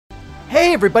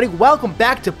Hey everybody, welcome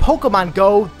back to Pokemon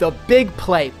Go, The Big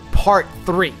Play, Part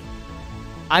 3.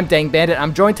 I'm Dang Bandit,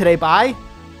 I'm joined today by...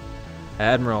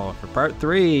 Admiral for Part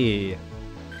 3.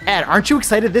 Ad, aren't you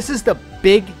excited? This is the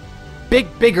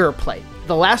bigger play.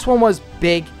 The last one was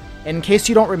big, and in case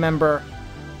you don't remember,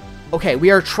 okay,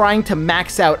 we are trying to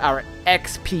max out our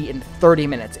XP in 30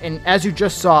 minutes, and as you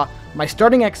just saw, my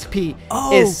starting XP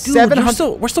is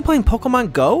 700... We're still playing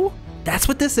Pokemon Go? That's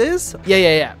what this is?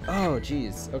 Yeah. Oh,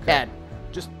 jeez. Okay. Ad,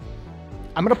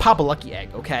 I'm gonna pop a lucky egg,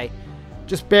 okay?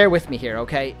 Just bear with me here,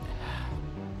 okay?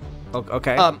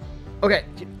 Okay. Okay,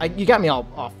 you got me all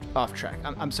off track.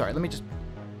 I'm sorry. Let me just...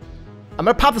 I'm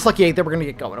gonna pop this lucky egg, then we're gonna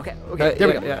get going, okay? Okay, there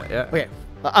we go. Yeah. Okay,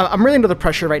 I'm really under the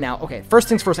pressure right now. Okay, first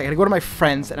things first, I gotta go to my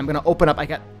friends, and I'm gonna open up... I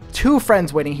got 2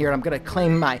 friends waiting here, and I'm gonna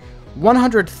claim my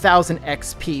 100,000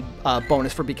 XP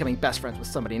bonus for becoming best friends with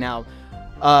somebody. Now,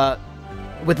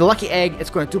 with the lucky egg, it's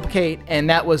going to duplicate, and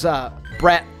that was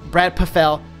Brad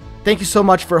Pafel. Thank you so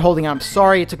much for holding on. I'm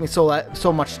sorry it took me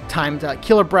so much time to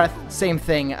Killer Breath. Same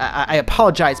thing. I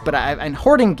apologize, but I'm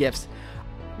hoarding gifts.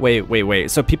 Wait.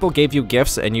 So people gave you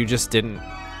gifts and you just didn't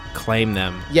claim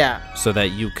them? Yeah. So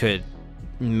that you could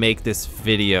make this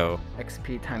video.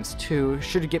 XP times 2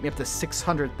 should get me up to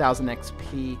 600,000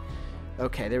 XP.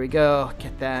 Okay, there we go.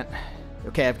 Get that.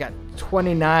 Okay, I've got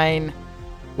 29.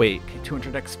 Wait. Okay,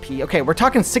 200 XP. Okay, we're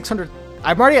talking 600.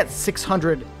 I'm already at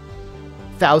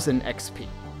 600,000 XP.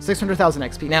 600,000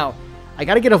 XP. Now, I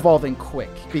gotta get evolving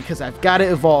quick because I've got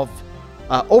to evolve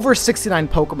over 69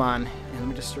 Pokemon. And let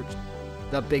me just search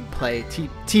the big play.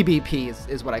 TBP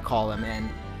is what I call them.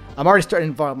 And I'm already starting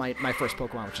to evolve my first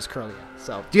Pokemon, which is Curlia.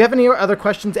 So, do you have any other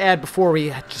questions to add before we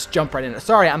just jump right in?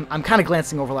 Sorry, I'm kind of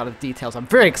glancing over a lot of the details. I'm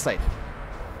very excited.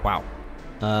 Wow.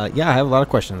 Yeah, I have a lot of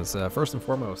questions. First and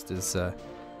foremost is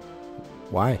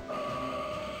why?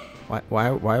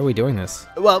 Why are we doing this?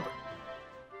 Well,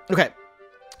 okay.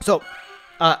 So,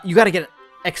 you got to get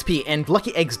XP, and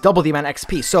lucky eggs double the amount of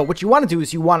XP. So, what you want to do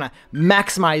is you want to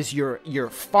maximize your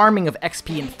farming of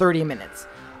XP in 30 minutes.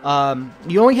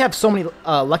 You only have so many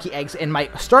lucky eggs, and my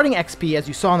starting XP, as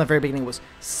you saw in the very beginning, was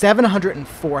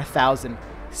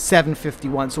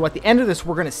 704,751. So, at the end of this,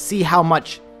 we're going to see how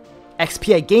much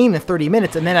XP I gain in 30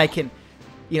 minutes, and then I can,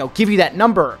 give you that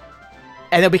number,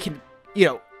 and then we can,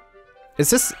 Is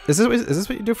this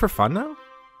what you do for fun now?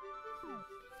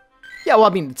 Yeah, well,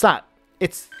 I mean, it's not.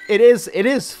 It's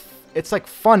like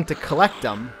fun to collect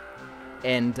them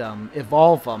and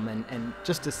evolve them and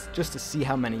just to see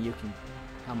how many you can,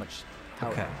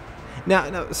 Okay.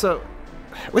 Now, so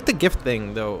with the gift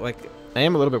thing though, like I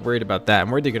am a little bit worried about that. I'm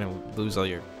worried you're gonna lose all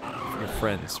your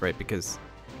friends, right? Because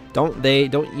don't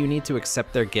you need to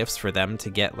accept their gifts for them to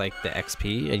get like the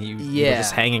XP, and you were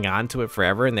just hanging on to it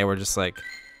forever, and they were just like,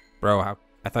 bro,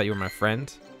 I thought you were my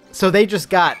friend. So they just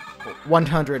got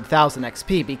 100,000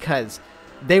 XP because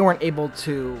they weren't able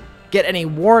to get any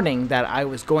warning that I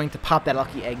was going to pop that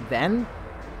lucky egg then.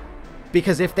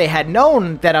 Because if they had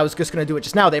known that I was just going to do it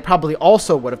just now, they probably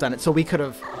also would have done it. So I could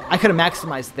have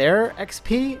maximized their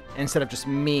XP instead of just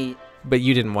me. But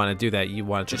you didn't want to do that. You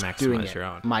wanted to maximize doing your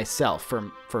own. Myself,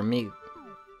 for me.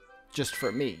 Just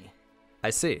for me. I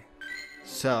see.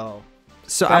 So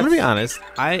I'm gonna be honest.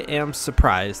 I am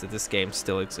surprised that this game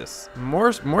still exists.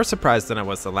 More surprised than I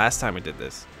was the last time we did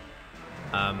this.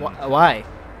 Why?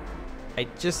 I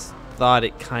just thought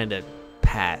it kind of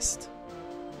passed.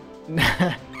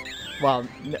 well,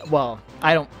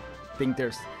 I don't think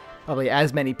there's probably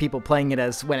as many people playing it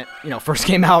as when it first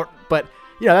came out. But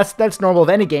that's normal of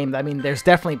any game. I mean, there's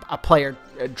definitely a player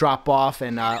drop off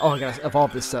and I gotta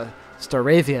evolve this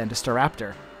Staravia into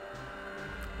Staraptor.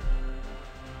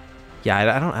 Yeah,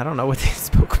 I don't know what these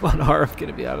Pokemon are, I'm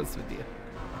gonna be honest with you.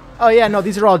 Oh yeah, no,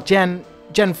 these are all Gen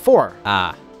 4.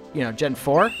 Ah. Gen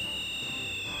 4? Of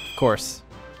course.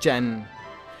 Of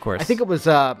course. I think it was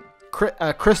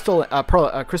Crystal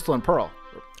and Pearl.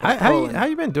 How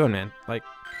you been doing, man? Like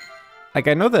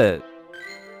I know the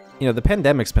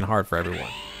pandemic's been hard for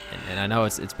everyone. And I know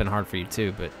it's been hard for you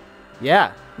too, but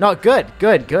yeah. No, good.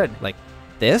 Like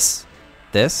this?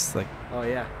 Like, oh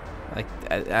yeah. Like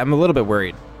I'm a little bit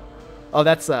worried. Oh,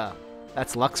 that's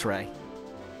Luxray.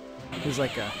 He's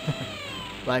like a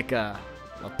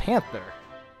panther.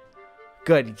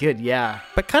 Good, yeah.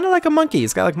 But kind of like a monkey.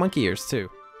 He's got like monkey ears too.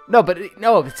 No,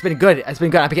 it's been good. I've been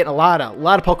getting a lot of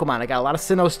Pokemon. I got a lot of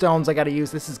Sinnoh Stones I got to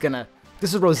use. This is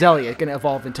Roselia. It's gonna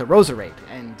evolve into Roserade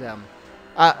and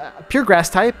pure grass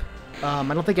type. I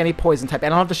don't think any poison type. I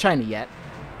don't have the shiny yet,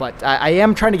 but I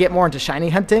am trying to get more into shiny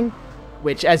hunting,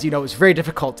 which, as you know, is very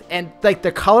difficult. And like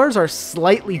the colors are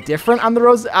slightly different on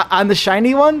the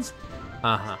shiny ones.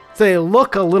 So they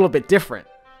look a little bit different,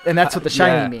 and that's what the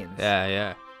shiny means.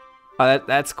 Yeah. Oh,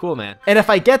 that's cool, man. And if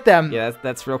I get them, Yeah,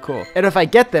 that's real cool. and if I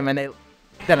get them,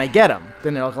 then I get them,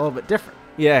 then they look a little bit different.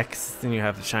 Yeah, because then you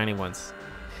have the shiny ones.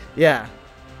 Yeah.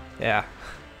 Yeah.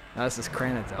 Now this is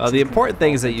Kranitz. Well, the important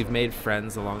thing is that you've made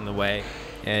friends along the way,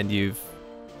 and you've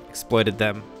exploited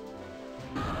them.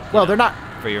 Well, they're not.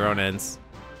 For your own ends.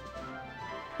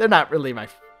 They're not really my.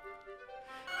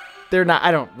 They're not.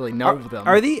 I don't really know them.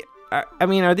 Are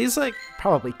these like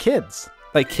Probably kids.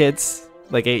 like kids,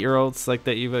 like 8-year-olds, like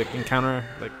that you encounter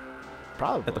like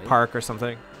Probably at the park or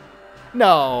something?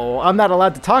 No, I'm not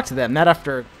allowed to talk to them. Not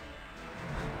after.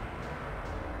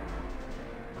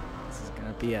 This is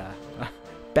gonna be a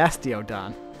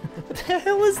Bastiodon. What the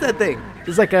hell is that thing?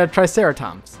 It's like a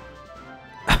Triceratops.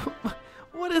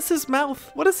 What is his mouth?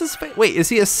 What is his face? Wait, is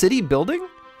he a city building?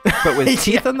 But with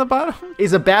teeth on the bottom?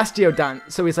 He's a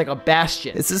Bastiodon, so he's like a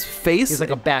bastion. Is his face? He's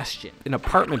like a bastion. an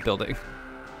apartment building.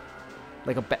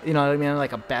 Like you know what I mean?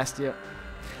 Like a bastion.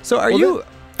 So are you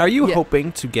yeah.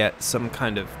 hoping to get some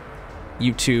kind of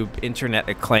YouTube internet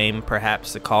acclaim,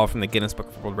 perhaps a call from the Guinness Book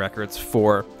of World Records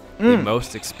for the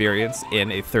most experience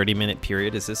in a 30-minute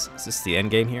period? Is this the end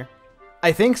game here?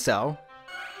 I think so.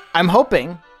 I'm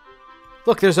hoping.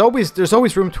 Look, there's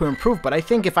always room to improve, but I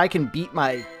think if I can beat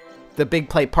the Big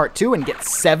Play Part 2 and get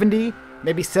 70,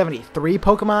 maybe 73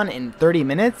 Pokemon in 30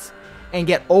 minutes and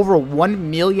get over 1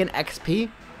 million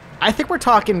XP, I think we're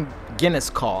talking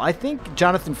Guinness call. I think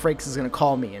Jonathan Frakes is going to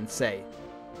call me and say,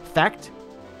 fact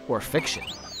or fiction?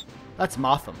 That's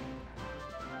Motham.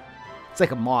 It's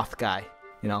like a moth guy,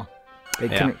 you know? They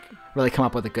couldn't really come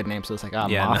up with a good name, so it's like,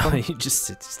 Motham. No, you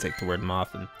just take the word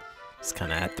moth and just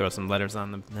kind of throw some letters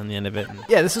on the end of it.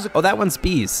 Yeah, this is oh, that one's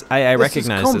bees. I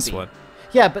recognize this one.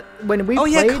 Yeah, but when we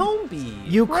played, Combi.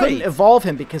 you couldn't evolve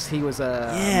him because he was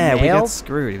a male. We got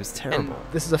screwed. He was terrible. And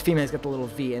this is a female. He's got the little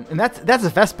V, and that's a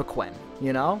Vespiquen,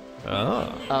 you know.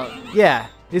 Oh. Yeah,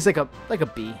 he's like a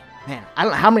bee. Man, I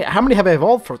don't know how many have I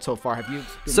evolved for so far. Have you?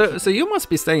 So you must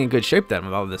be staying in good shape then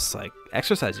with all this like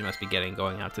exercise you must be getting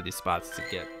going out to these spots to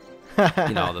get the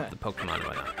Pokemon and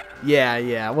whatnot.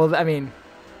 Yeah. Well, I mean,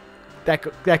 that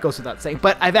goes without saying.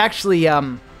 But I've actually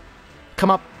I've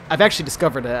actually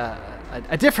discovered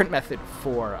a different method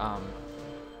for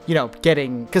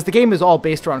getting, because the game is all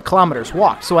based around kilometers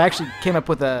walked. So I actually came up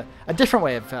with a different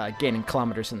way of gaining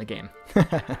kilometers in the game.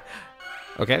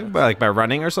 Okay, like by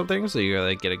running or something, so you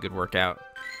like get a good workout,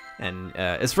 and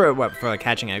it's for like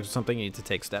catching eggs or something. You need to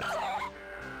take steps.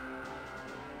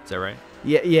 Is that right?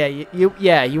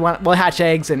 Yeah. You want hatch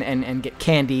eggs and get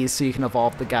candies so you can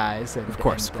evolve the guys. And, of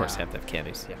course, you have to have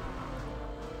candies.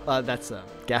 Yeah. That's a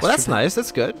gas. Well, that's nice.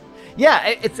 That's good. Yeah,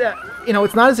 it's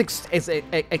it's not as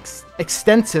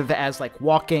extensive as like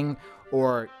walking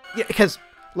or because.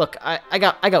 Look, I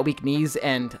got weak knees,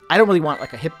 and I don't really want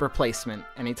like a hip replacement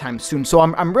anytime soon. So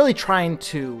I'm really trying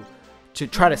to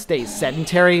try to stay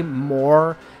sedentary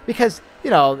more because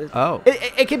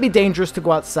it can be dangerous to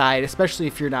go outside, especially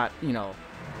if you're not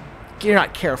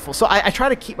careful. So I try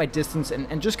to keep my distance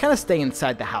and just kind of stay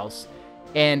inside the house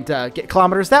and get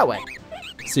kilometers that way.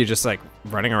 So you're just like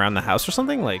running around the house or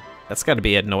something? Like that's got to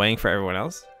be annoying for everyone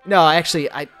else. No, I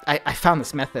found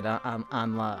this method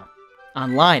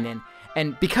online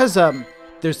and because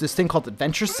there's this thing called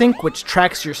Adventure Sync, which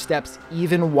tracks your steps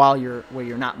even while you're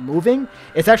not moving.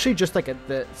 It's actually just like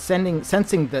sensing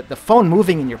the phone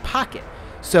moving in your pocket.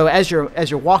 So as you're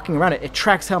walking around it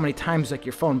tracks how many times like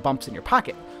your phone bumps in your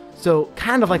pocket. So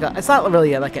kind of like it's not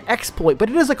really like an exploit, but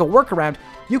it is like a workaround.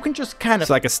 You can just kind of. It's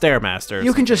like a Stairmaster.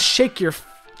 You can just shake your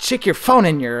phone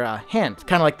in your hand,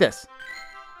 kind of like this.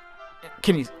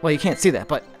 Can you? Well, you can't see that,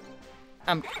 but.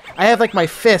 I have like my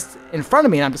fist in front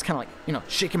of me, and I'm just kind of like,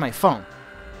 shaking my phone.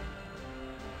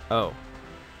 Oh.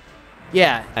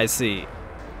 Yeah. I see.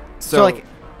 So like,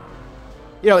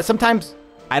 sometimes.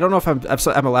 I don't know if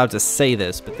I'm allowed to say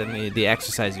this, but then the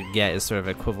exercise you get is sort of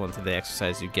equivalent to the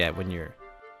exercise you get when you're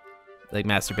like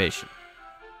masturbation.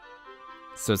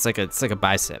 So it's like a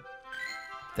bicep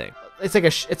thing.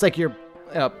 It's like you're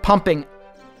pumping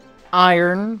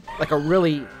iron, like a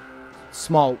really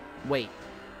small weight.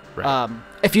 Right.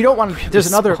 If you don't want to,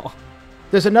 there's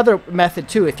another method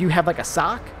too. If you have like a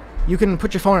sock, you can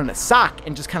put your phone in a sock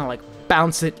and just kind of like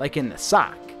bounce it like in the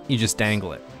sock. You just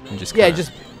dangle it and just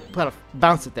just kind of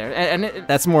bounce it there, and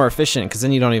that's more efficient because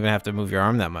then you don't even have to move your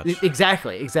arm that much.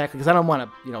 Exactly. Because I don't want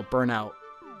to burn out,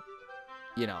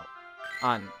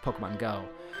 on Pokemon Go.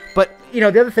 But the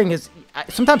other thing is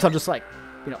sometimes I'll just like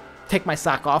take my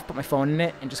sock off, put my phone in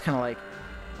it, and just kind of like.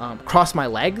 Cross my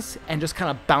legs and just kind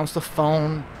of bounce the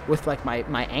phone with like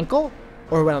my ankle,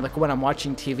 or when I'm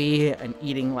watching TV and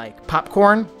eating like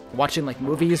popcorn watching like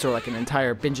movies or like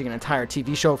binging an entire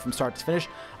TV show from start to finish,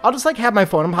 I'll just like have my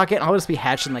phone in my pocket and I'll just be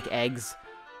hatching like eggs,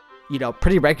 you know,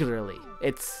 pretty regularly.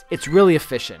 It's really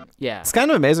efficient. Yeah. It's kind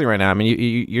of amazing right now. I mean,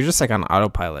 you're just like on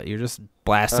autopilot. You're just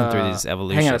blasting through these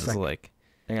evolutions.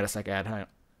 Hang on a second.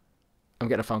 I'm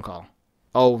getting a phone call.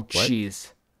 Oh,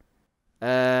 jeez.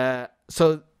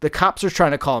 So the cops are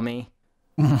trying to call me.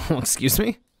 Excuse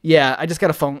me? Yeah, I just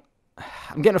got a phone.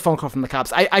 I'm getting a phone call from the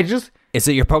cops. Is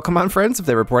it your Pokemon friends if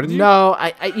they reported you? No,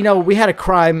 you know, we had a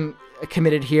crime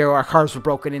committed here. Our cars were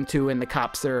broken into, and the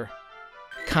cops are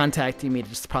contacting me to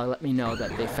just probably let me know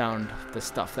that they found the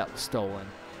stuff that was stolen.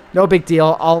 No big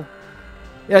deal.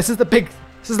 This is the big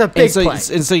play.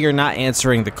 And so you're not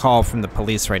answering the call from the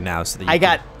police right now, so that I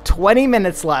got 20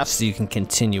 minutes left. So you can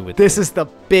continue with this. Is the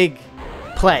big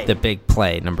play. The big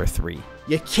play, number 3.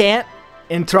 You can't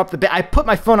interrupt the I put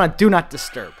my phone on Do Not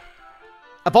Disturb.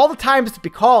 Of all the times to be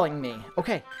calling me.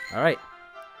 Okay. All right.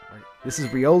 This is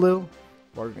Riolu.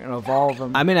 We're going to evolve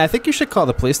him. I mean, I think you should call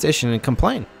the police station and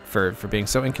complain for being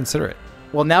so inconsiderate.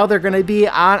 Well, now they're going to be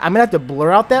on. I'm going to have to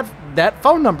blur out that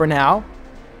phone number now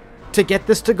to get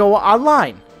this to go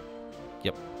online.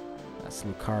 Yep. That's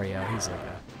Lucario. He's like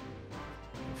a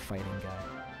fighting guy.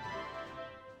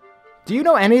 Do you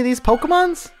know any of these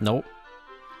Pokemons? Nope.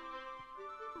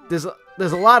 There's a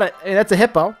lot of... That's a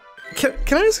hippo. Can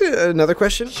I ask you another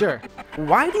question? Sure.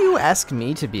 Why do you ask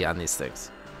me to be on these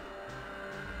things?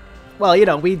 Well, you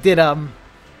know, we did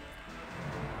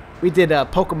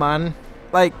Pokemon.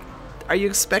 Like, are you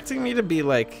expecting me to be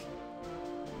like,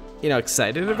 you know,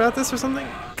 excited about this or something?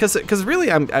 Because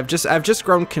really, I've just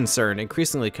grown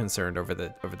increasingly concerned over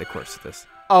the course of this.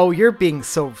 Oh, you're being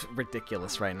so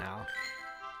ridiculous right now.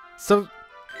 So,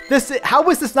 how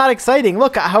is this not exciting?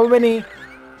 Look at how many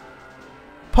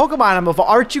Pokemon I'm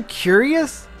evolving. Aren't you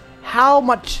curious? How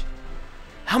much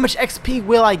XP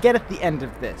will I get at the end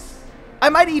of this? I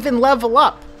might even level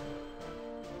up.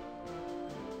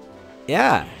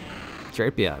 Yeah.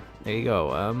 Drapion. There you go.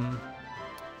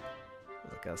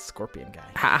 Like a scorpion guy.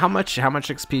 How much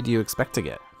XP do you expect to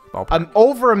get? Ballpark?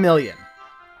 Over 1 million.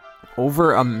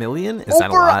 Over 1 million? Is that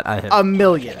a lot? A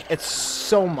million. It's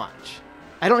so much.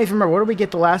 I don't even remember. What did we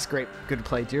get the last good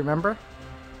play? Do you remember?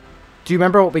 Do you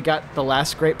remember what we got the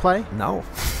last great play? No.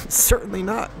 Certainly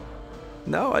not.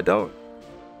 No, I don't.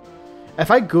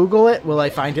 If I Google it, will I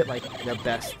find it like the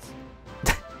best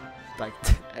like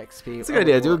XP? It's a good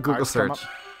idea. Do a Google search.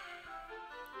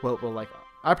 Well, like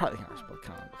I probably can't.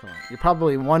 Come on. You're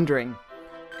probably wondering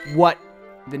what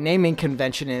the naming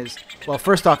convention is. Well,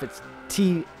 first off, it's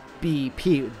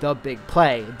TBP, the big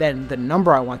play. Then the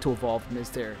number I want to evolve them is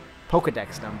their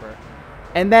Pokedex number,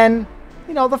 and then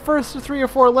you know the first 3 or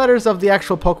 4 letters of the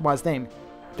actual Pokemon's name.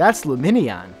 That's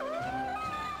Luminion.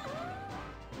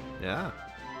 Yeah.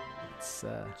 It's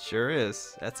sure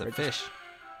is. That's a fish.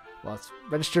 Well, it's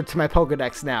registered to my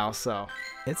Pokedex now, so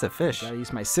it's a fish. I gotta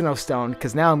use my Sinnoh Stone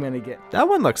because now I'm gonna get. That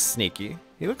one looks sneaky.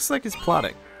 He looks like he's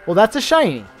plotting. Well, that's a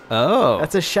shiny. Oh.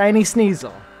 That's a shiny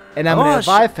Sneasel, and I'm gonna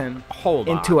revive him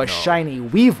into a shiny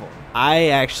Weevil. I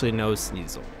actually know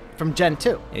Sneasel from Gen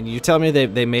 2. And you tell me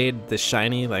they made the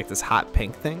shiny, like this hot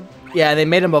pink thing? Yeah, they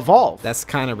made him evolve. That's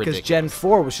kind of ridiculous. Because Gen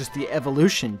 4 was just the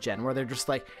evolution gen, where they're just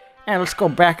like, hey, let's go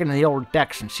back into the old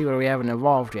decks and see what we haven't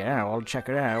evolved yet. Yeah, we'll check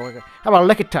it out. How about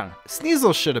a Lickitung?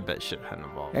 Sneasel should have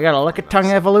evolved. I got a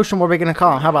Lickitung evolution. What are we going to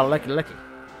call him? How about a Licky?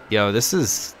 Yo, this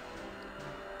is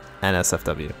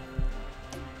NSFW.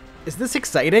 Is this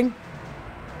exciting?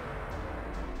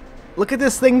 Look at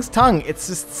this thing's tongue. It's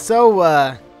just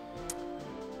so,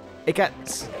 it got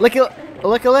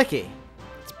licky.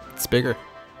 It's bigger.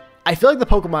 I feel like the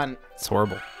Pokemon... It's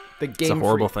horrible. The Game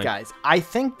Freak guys. I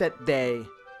think that they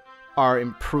are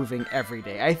improving every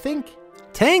day. I think...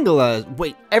 Tangela...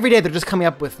 Wait, every day they're just coming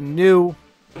up with new...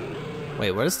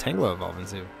 Wait, what does Tangela evolve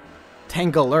into?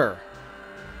 Tangler.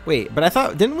 Wait, but I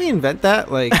thought... Didn't we invent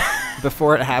that, like,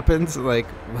 before it happened? Like,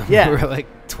 when we were,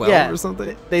 like, 12 or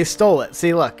something? They stole it.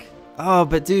 See, look. Oh,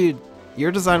 but dude... Your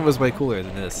design was way cooler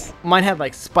than this. Mine had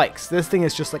like spikes. This thing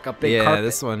is just like a big carpet. Yeah,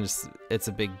 this one it's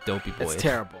a big dopey boy. It's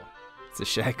terrible. It's a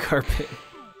shag carpet.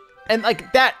 And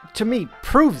like that to me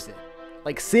proves it.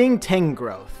 Like seeing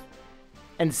Tangrowth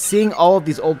and seeing all of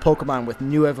these old Pokemon with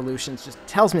new evolutions just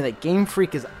tells me that Game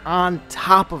Freak is on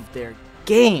top of their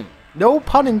game. No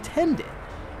pun intended.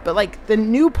 But like the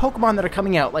new Pokemon that are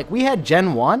coming out, like we had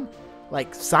Gen 1,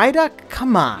 like Psyduck,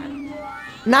 come on.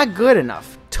 Not good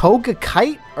enough.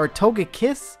 Togekiss or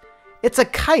Togekiss? It's a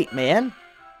kite, man.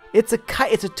 It's a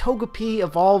kite. It's a Togepi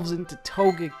evolves into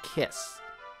Togekiss.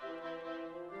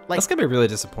 Like, that's gonna be really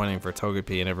disappointing for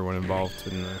Togepi and everyone involved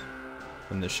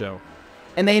in the show.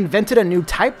 And they invented a new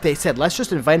type. They said, let's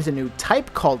just invent a new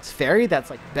type called Fairy that's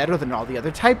like better than all the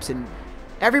other types. And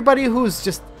everybody who's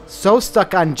just so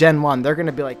stuck on Gen 1, they're going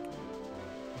to be like,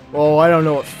 oh, I don't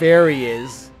know what Fairy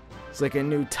is. It's like a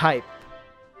new type.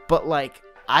 But like,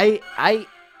 I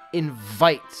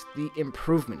invite the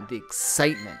improvement, the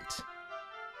excitement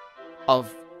of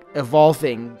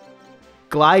evolving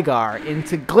Gligar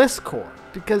into Gliscor.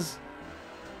 Because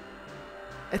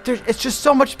it's just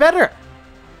so much better.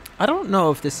 I don't know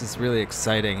if this is really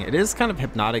exciting. It is kind of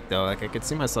hypnotic, though. Like, I could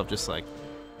see myself just, like,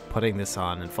 putting this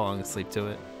on and falling asleep to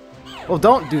it. Well,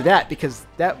 don't do that, because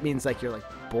that means, like, you're, like,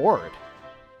 bored.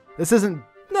 This isn't...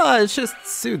 No, it's just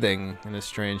soothing in a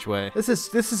strange way. This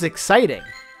is exciting.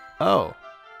 Oh.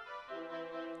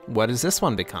 What does this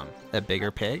one become? A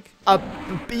bigger pig?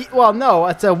 Well, no,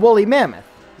 it's a woolly mammoth.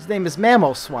 His name is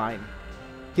Mamoswine.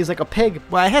 He's like a pig.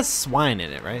 Well, it has swine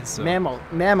in it, right? So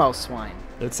Mamoswine.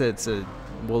 It's a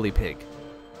woolly pig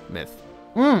myth.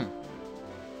 But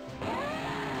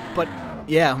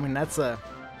yeah, I mean that's a.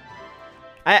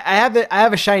 I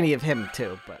have a shiny of him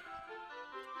too, but.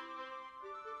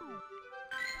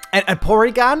 And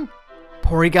Porygon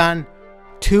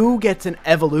 2 gets an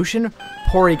evolution.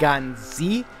 Porygon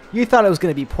Z. You thought it was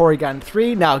gonna be Porygon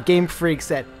 3. Now Game Freak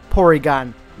said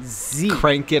Porygon Z.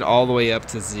 Crank it all the way up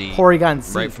to Z. Porygon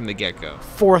Z. Right from the get-go.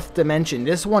 4th dimension.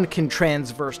 This one can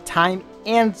transverse time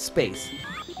and space.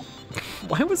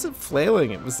 Why was it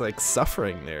flailing? It was like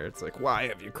suffering there. It's like, why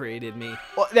have you created me?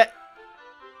 Well,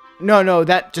 no,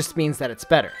 that just means that it's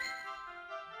better.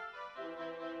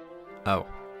 Oh.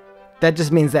 That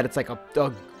just means that it's like a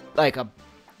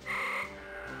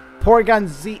Porygon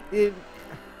Z.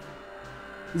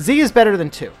 Z is better than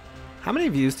 2. How many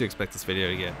views do you expect this video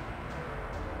to get?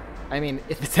 I mean,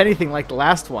 if it's anything like the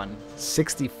last one,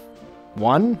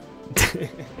 61?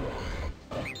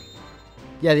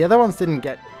 Yeah, the other ones didn't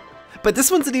get... But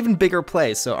this one's an even bigger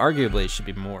play, so arguably it should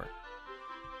be more.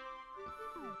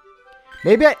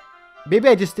 Maybe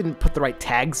I just didn't put the right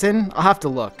tags in. I'll have to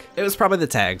look. It was probably the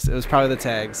tags.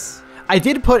 I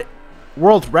did put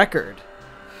world record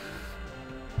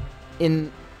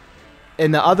in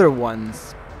the other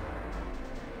ones,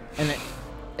 and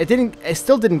it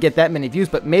still didn't get that many views.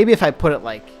 But maybe if I put it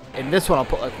like in this one, I'll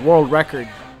put like world record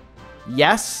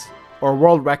yes or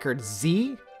world record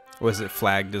Z. Was it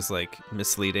flagged as like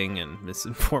misleading and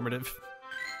misinformative?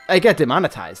 I get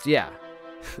demonetized, yeah.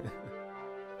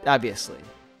 Obviously.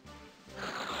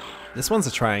 This one's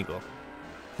a triangle.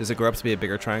 Does it grow up to be a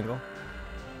bigger triangle?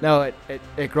 No,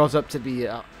 it grows up to be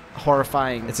a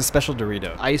horrifying... It's a special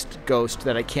Dorito. Iced ghost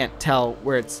that I can't tell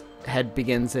where its head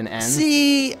begins and ends.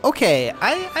 See, okay,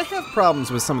 I have problems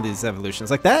with some of these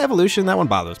evolutions. Like that evolution, that one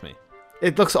bothers me.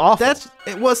 It looks awful.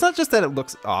 Well, it's not just that it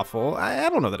looks awful. I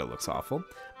don't know that it looks awful.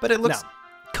 But it looks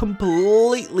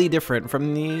completely different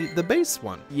from the base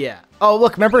one. Yeah. Oh,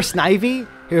 look, remember Snivy?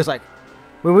 He was like,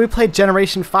 when we played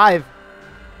Generation 5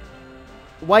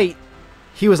 White,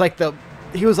 he was like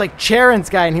Charon's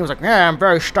guy, and he was like, yeah, I'm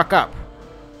very stuck up.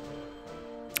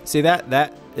 See,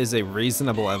 that is a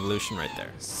reasonable evolution right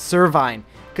there. Servine,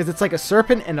 because it's like a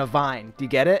serpent and a vine. Do you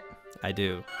get it? I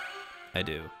do.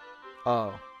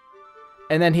 Oh.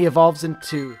 And then he evolves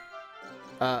into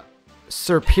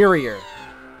Superior,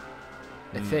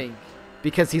 I think.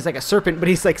 Because he's like a serpent, but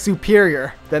he's like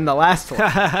superior than the last one.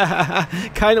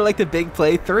 Kind of like the Big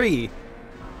Play 3.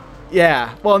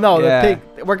 Yeah. Well, no,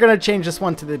 we're going to change this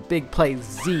one to the Big Play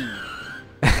Z.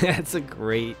 That's a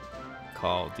great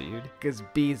call, dude. Because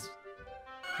B's...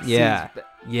 Yeah.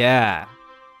 Yeah,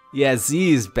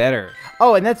 Z is better.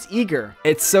 Oh, and that's Eager.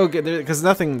 It's so good, because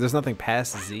there's nothing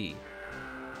past Z.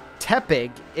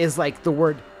 Tepig is like the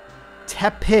word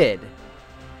tepid,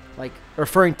 like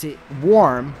referring to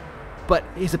warm, but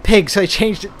he's a pig, so I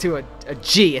changed it to a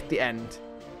G at the end.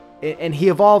 And he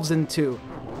evolves into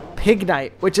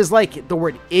Pignite, which is like the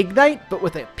word ignite, but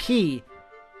with a P,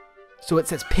 so it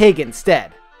says pig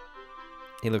instead.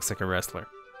 He looks like a wrestler.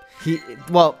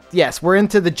 Well, yes, we're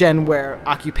into the gen where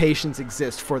occupations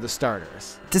exist for the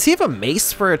starters. Does he have a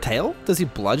mace for a tail? Does he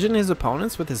bludgeon his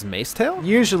opponents with his mace tail?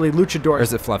 Usually luchadors... Or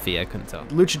is it fluffy? I couldn't tell.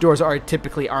 Luchadors are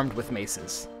typically armed with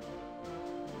maces.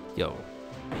 Yo.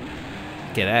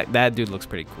 Okay, that dude looks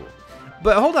pretty cool.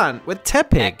 But hold on, with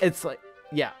Tepig... It's like...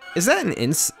 Yeah. Is that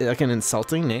an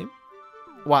insulting name?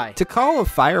 Why? To call a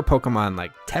fire Pokemon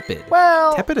like tepid.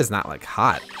 Well... Tepid is not like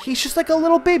hot. He's just like a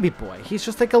little baby boy. He's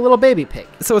just like a little baby pig.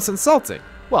 So it's insulting.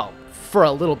 Well, for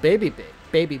a little baby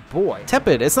boy.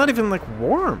 Tepid, it's not even like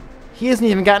warm. He hasn't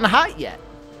even gotten hot yet.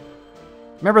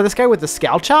 Remember this guy with the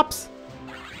Scalchops?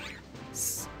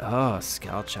 Oh,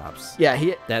 Scalchops. Yeah,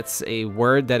 That's a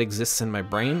word that exists in my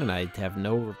brain, and I have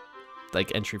no,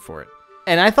 like, entry for it.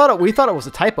 And we thought it was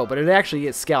a typo, but it actually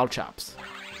is Scalchops.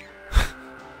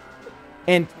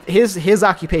 And his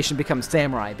occupation becomes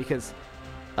samurai because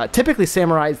typically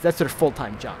samurais, that's their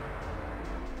full-time job.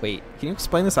 Wait, can you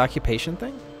explain this occupation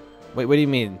thing? Wait, what do you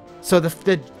mean? So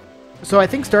so I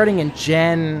think starting in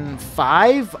Gen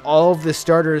 5, all of the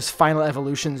starters' final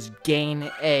evolutions gain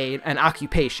an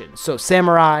occupation. So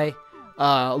samurai,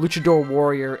 luchador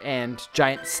warrior, and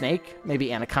giant snake,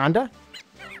 maybe anaconda,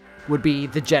 would be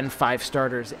the Gen 5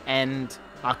 starters' end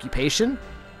occupation.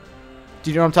 Do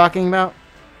you know what I'm talking about?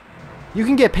 You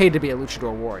can get paid to be a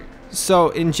luchador warrior. So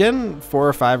in Gen 4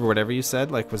 or 5 or whatever you said,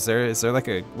 like, is there like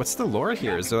what's the lore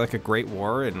here? Is there like a great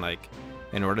war and like,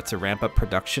 in order to ramp up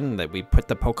production, that we put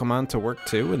the Pokemon to work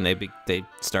too, and they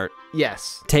start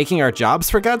taking our jobs,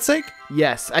 for God's sake?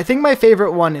 Yes, I think my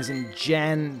favorite one is in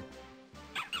Gen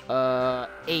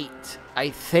 8. I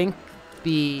think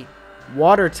the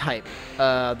water type,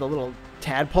 the little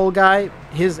tadpole guy,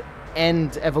 his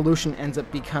end evolution ends up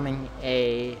becoming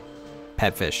a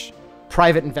pet fish,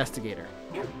 private investigator,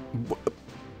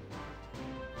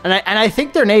 and I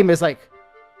think their name is like.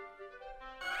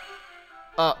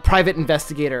 Private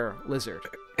investigator lizard,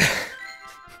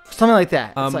 something like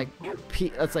that.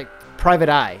 It's like private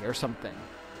eye or something.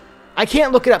 I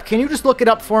can't look it up. Can you just look it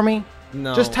up for me?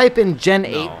 No. Just type in Gen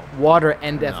 8 water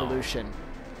end evolution.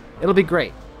 It'll be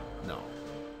great. No.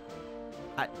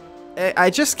 I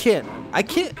just can't. I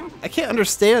can't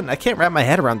understand. I can't wrap my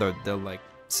head around the like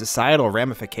societal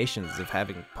ramifications of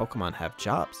having Pokemon have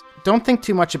jobs. Don't think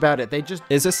too much about it. They just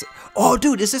is this. Oh,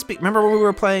 dude, is this? Remember when we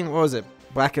were playing? What was it?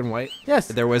 Black and White? Yes.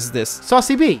 There was this...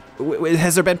 Saucy Bee.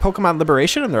 Has there been Pokemon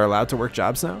Liberation and they're allowed to work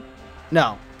jobs now?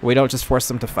 No. We don't just force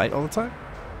them to fight all the time?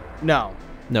 No.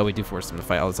 No, we do force them to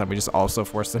fight all the time. We just also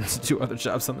force them to do other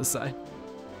jobs on the side.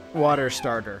 Water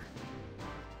starter.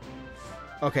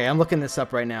 Okay, I'm looking this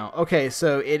up right now. Okay,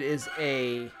 so it is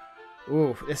a...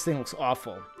 Ooh, this thing looks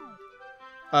awful.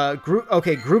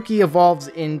 Grookey evolves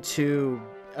into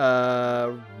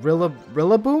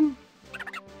Rillaboom?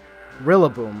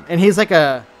 Rillaboom, and he's like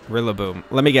a Rillaboom.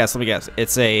 Let me guess.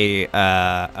 It's a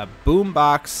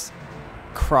boombox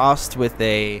crossed with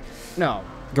a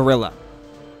gorilla.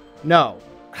 No.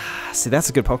 See, that's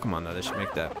a good Pokemon though. They should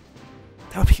make that.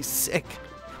 That would be sick.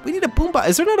 We need a boombox.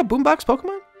 Is there not a boombox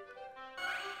Pokemon?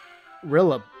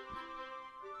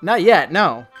 Not yet.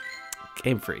 No.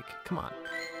 Game Freak. Come on.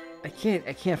 I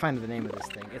can't find the name of this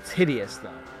thing. It's hideous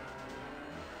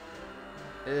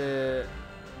though.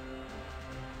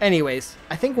 Anyways,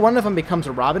 I think one of them becomes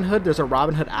a Robin Hood. There's a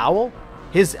Robin Hood owl.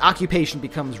 His occupation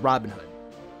becomes Robin Hood.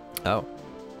 Oh.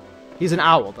 He's an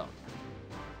owl, though.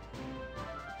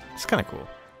 It's kind of cool.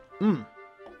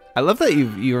 I love that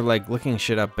you're like looking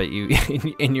shit up, but you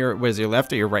in your your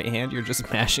left or your right hand, you're just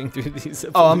mashing through these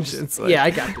evolutions. Yeah,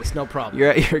 I got this. No problem. You're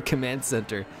at your command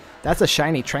center. That's a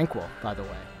shiny Tranquil, by the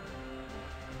way.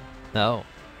 No.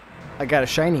 I got a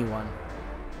shiny one.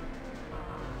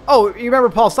 Oh, you remember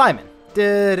Paul Simon?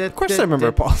 Of course I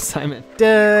remember Paul Simon.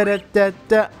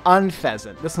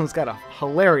 Unpheasant. This one's got a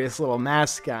hilarious little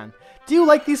mask on. Do you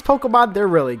like these Pokemon? They're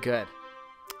really good.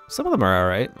 Some of them are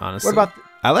alright, honestly. What about...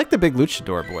 I like the big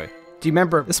luchador boy. Do you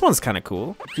remember... This one's kind of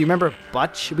cool. Do you remember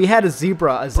Butch? We had a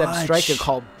zebra, a Zeb Striker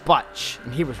called Butch,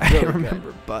 and he was really good. I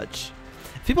remember Butch.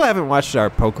 If people haven't watched our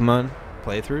Pokemon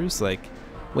playthroughs, like,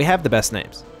 we have the best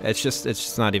names. It's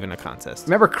just not even a contest.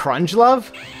 Remember Crungelove?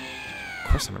 Of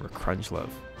course I remember Crungelove.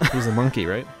 He was a monkey,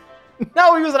 right?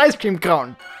 No, he was an ice cream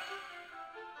cone.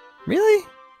 Really?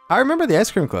 I remember the ice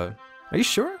cream cone. Are you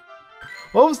sure?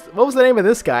 What was the name of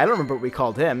this guy? I don't remember what we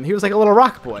called him. He was like a little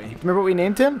rock boy. Remember what we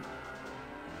named him?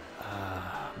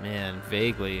 Man,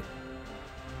 vaguely.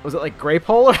 Was it like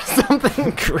Grapehole or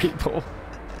something? Grapehole.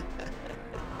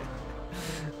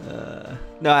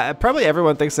 No, probably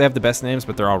everyone thinks they have the best names,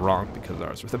 but they're all wrong because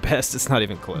ours were the best. It's not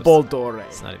even close. Boldore.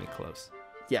 It's not even close.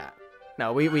 Yeah.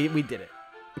 No, we did it.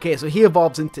 Okay, so he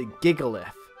evolves into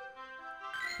Gigalith.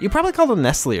 You probably called him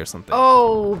Nestle or something.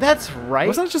 Oh, that's right.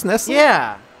 Wasn't it just Nestle?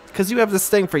 Yeah. Because you have this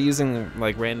thing for using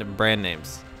like random brand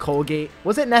names. Colgate.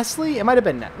 Was it Nestle? It might have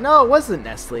been No, it wasn't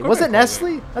Nestle. Was it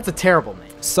Nestle? That's a terrible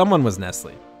name. Someone was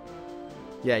Nestle.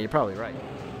 Yeah, you're probably right.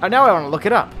 Now I want to look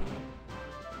it up.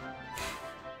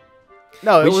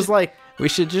 No, it was like... We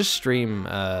should just stream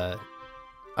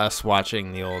us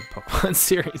watching the old Pokemon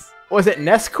series. Was it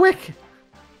Nesquik?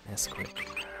 Nesquik.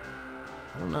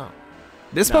 I don't know.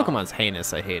 This Pokemon's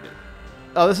heinous. I hate it.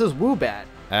 Oh, this is Woobat.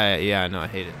 Yeah, no, I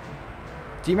hate it.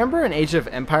 Do you remember in Age of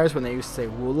Empires when they used to say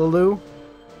Woolaloo?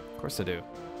 Of course I do.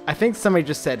 I think somebody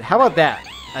just said, how about that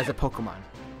as a Pokemon?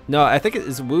 No, I think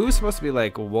is Woo supposed to be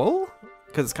like wool?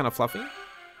 Because it's kind of fluffy?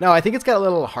 No, I think it's got a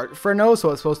little heart for a nose, so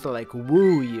it's supposed to like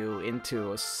woo you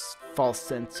into a false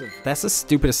sense of. That's the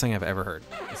stupidest thing I've ever heard.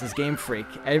 This is Game Freak.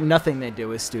 Nothing they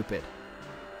do is stupid.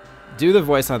 Do the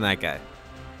voice on that guy.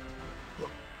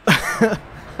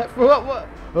 What?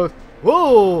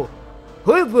 Whoa!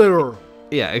 Hey there!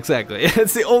 Yeah, exactly.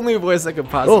 It's the only voice that could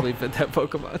possibly fit that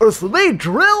Pokemon. It's me,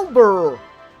 Drillbur!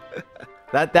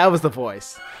 That was the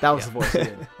voice. That was the voice he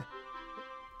did.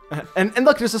 And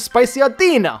look, there's a spicy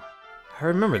Audino! I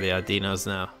remember the Audinos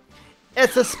now.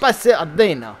 It's a spicy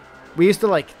Audino. We used to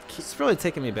like... It's really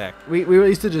taking me back. We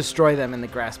used to destroy them in the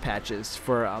grass patches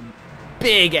for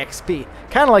big XP.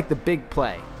 Kind of like the big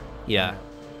play. Yeah.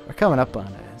 We're coming up on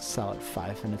a solid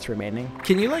 5 minutes remaining.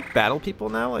 Can you like battle people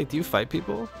now? Like, do you fight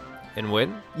people and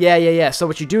win? Yeah. So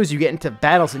what you do is you get into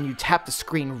battles and you tap the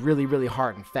screen really, really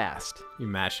hard and fast. You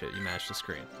mash it. You mash the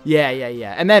screen. Yeah.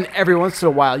 And then every once in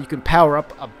a while you can power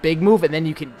up a big move and then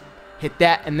you can hit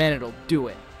that and then it'll do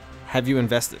it. Have you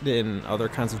invested in other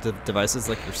kinds of devices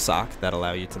like your sock that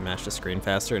allow you to mash the screen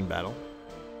faster in battle?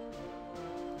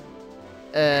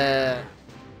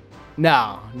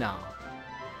 No.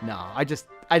 I just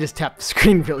tap the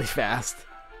screen really fast.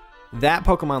 That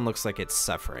Pokemon looks like it's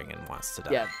suffering and wants to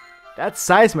die. Yeah, that's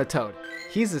Seismitoad.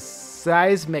 He's a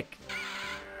seismic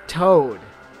toad.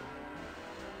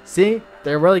 See?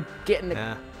 They're really getting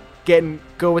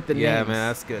go with the names. Yeah, man,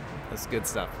 that's good. That's good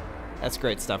stuff. That's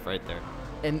great stuff right there.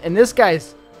 And this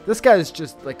guy's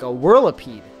just like a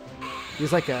whirlipede.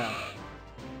 He's like a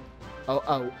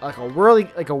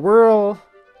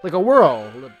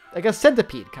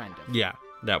centipede kind of. Yeah,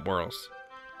 that whirls.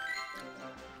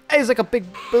 He's like a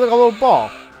little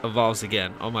ball. Evolves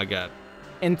again. Oh my god.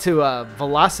 Into a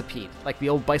velocipede, like the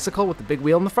old bicycle with the big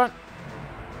wheel in the front.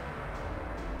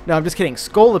 No, I'm just kidding.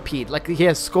 Scolipede, like he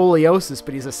has scoliosis,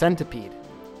 but he's a centipede.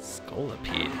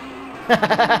 Scolipede.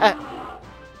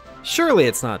 Surely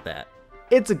it's not that.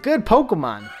 It's a good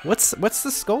Pokemon. What's the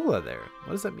Scola there?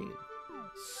 What does that mean?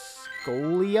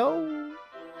 Scolio?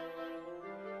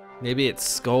 Maybe it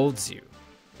scolds you.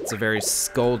 It's a very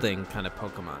scolding kind of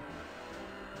Pokemon.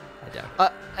 I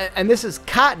doubt. And this is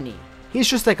Cottony. He's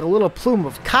just like a little plume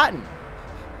of cotton.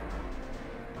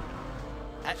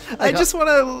 I just want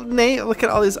to look at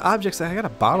all these objects. I got a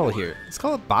bottle here. Let's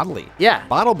call it Bottly. Yeah.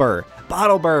 Bottlebur.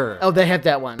 Bottlebur. Oh, they have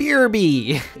that one.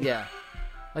 Beerbee. Yeah.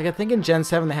 Like I think in Gen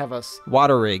 7 they have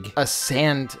Water Rig. a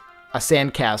sand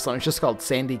castle, and it's just called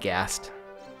Sandygast.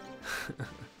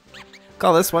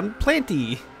 Call this one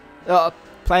Planty.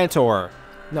 Plantor.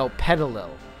 No, Petalil.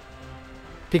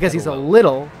 Because he's a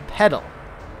little petal.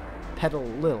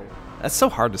 Petalil. That's so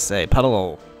hard to say.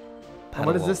 Petalil. And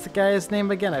what is this guy's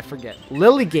name again? I forget.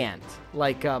 Lilligant.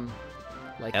 Like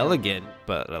elegant,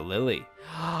 but a lily.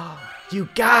 You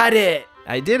got it!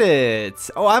 I did it!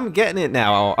 Oh, I'm getting it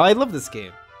now. Oh, I love this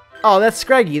game. Oh, that's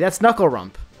Scraggy. That's Knuckle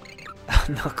Rump.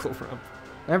 Knuckle Rump.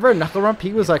 Remember Knuckle Rump?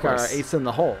 He was like our ace in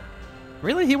the hole.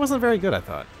 Really? He wasn't very good, I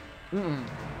thought.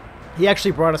 He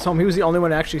actually brought us home. He was the only one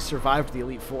who actually survived the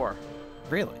Elite Four.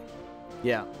 Really?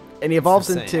 Yeah. And he evolves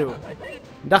into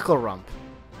Knuckle Rump.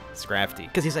 Scrafty.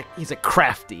 Because he's a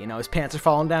crafty, you know, his pants are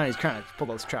falling down, he's trying to pull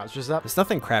those trousers up. There's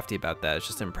nothing crafty about that, it's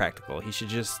just impractical. He should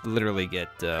just literally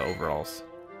get overalls.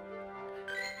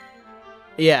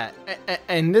 Yeah,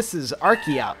 and this is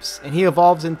Archeops, and he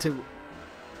evolves into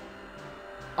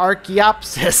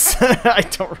Archeopsis. I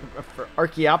don't remember.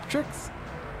 Archaeopteryx?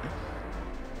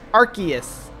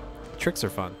 Arceus. Tricks are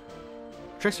fun.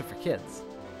 Tricks are for kids.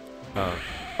 Oh,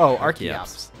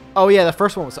 Archeops. Oh yeah, the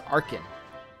first one was Arkin.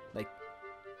 Like,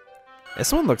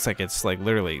 this one looks like it's like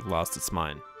literally lost its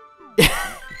mind.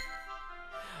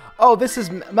 Oh, this is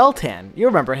Meltan. You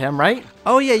remember him, right?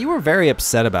 Oh yeah, you were very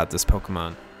upset about this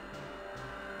Pokemon.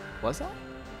 Was I?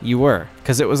 You were,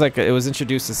 because it was like it was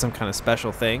introduced as some kind of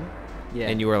special thing. Yeah.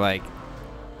 And you were like,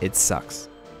 it sucks.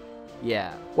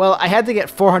 Yeah. Well, I had to get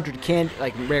 400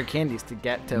 rare candies to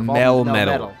get to evolve into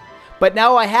Metal. But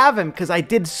now I have him because I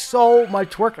did so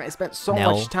much work and I spent so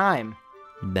much time.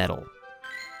 Metal.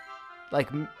 Like.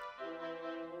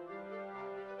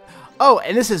 Oh,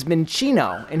 and this is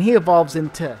Minchino, and he evolves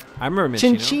into. I remember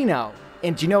Minchino. Chinchino.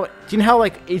 And do you know how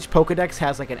like each Pokedex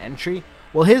has like an entry?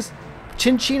 Well, his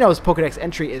Chinchino's Pokedex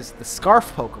entry is the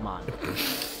Scarf Pokemon.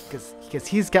 Because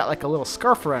he's got like a little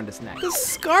scarf around his neck. The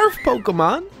Scarf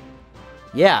Pokemon?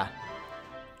 Yeah.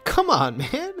 Come on,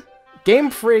 man.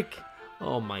 Game Freak.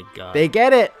 Oh my god. They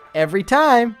get it every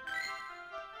time.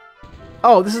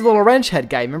 Oh, this is the little wrench head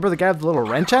guy. Remember the guy with the little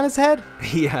wrench on his head?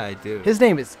 Yeah, I do. His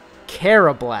name is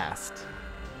Carablast.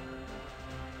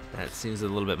 That seems a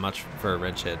little bit much for a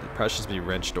wrench head. It probably should be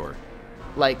Wrenchor.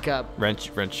 Like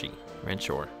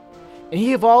Wrenchor. And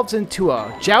he evolves into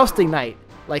a Jousting Knight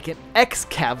like an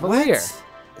ex-cavalier. What?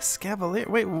 Scavalier?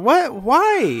 Wait, what?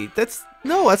 Why? That's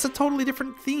a totally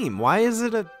different theme. Why is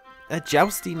it a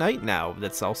jousty knight now?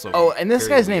 That's also. Oh, and this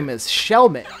guy's name is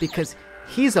Shelmet because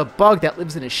he's a bug that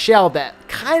lives in a shell that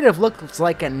kind of looks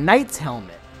like a knight's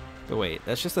helmet. But wait,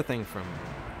 that's just a thing from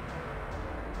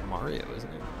Mario, isn't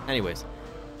it? Anyways,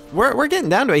 we're getting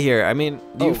down to it here. I mean,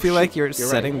 do you feel like you're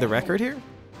setting the record here?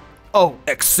 Oh,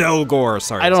 Excelgor.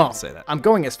 Sorry, I don't know. Say that. I'm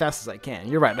going as fast as I can.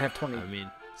 You're right. I have 20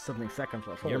 something seconds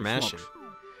left. You're mashing.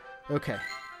 Okay.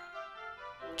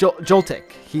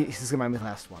 Joltik. He's gonna be my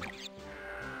last one.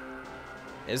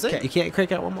 Is it? Okay. You can't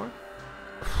crank out one more?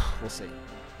 We'll see.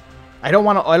 I don't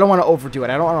want to overdo it.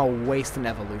 I don't want to waste an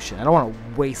evolution. I don't want to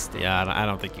waste it. Yeah, I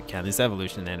don't think you can. These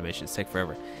evolution animations take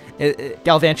forever.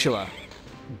 Galvantula.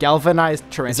 Galvanized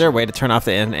tarantula. Is there a way to turn off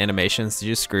the animations? Did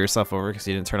you screw yourself over because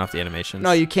you didn't turn off the animations?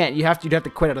 No, you can't. You'd have to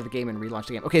quit out of the game and relaunch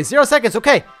the game. Okay, 0 seconds.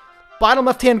 Okay. Bottom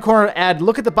left-hand corner ad.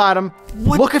 Look at the bottom.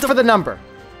 Looking for the number.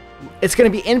 It's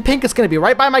going to be in pink. It's going to be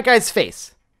right by my guy's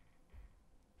face.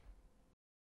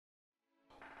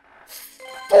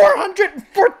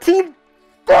 414,000.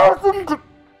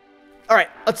 All right,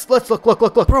 let's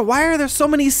look. Bro, why are there so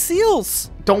many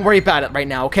seals? Don't worry about it right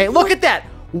now, okay? Look at that.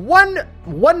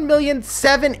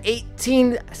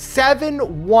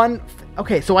 1,718,718.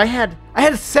 Okay, so I had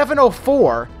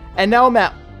 704, and now I'm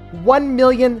at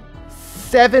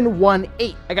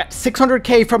 1,718. I got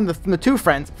 600K from the two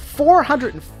friends,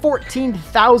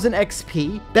 414,000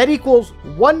 XP. That equals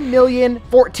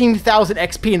 1,014,000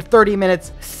 XP in 30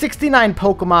 minutes. 69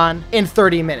 Pokemon in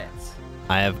 30 minutes.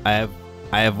 I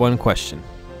have one question,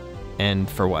 and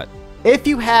for what? If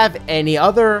you have any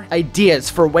other ideas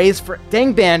for ways for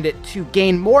Dang Bandit to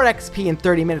gain more XP in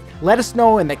 30 minutes, let us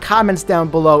know in the comments down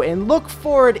below and look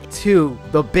forward to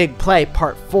the big play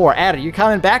part 4. Ad, are you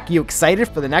coming back? You excited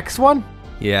for the next one?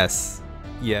 Yes.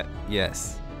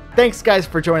 Yes. Thanks guys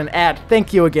for joining. Ad,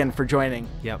 thank you again for joining.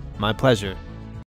 Yep, my pleasure.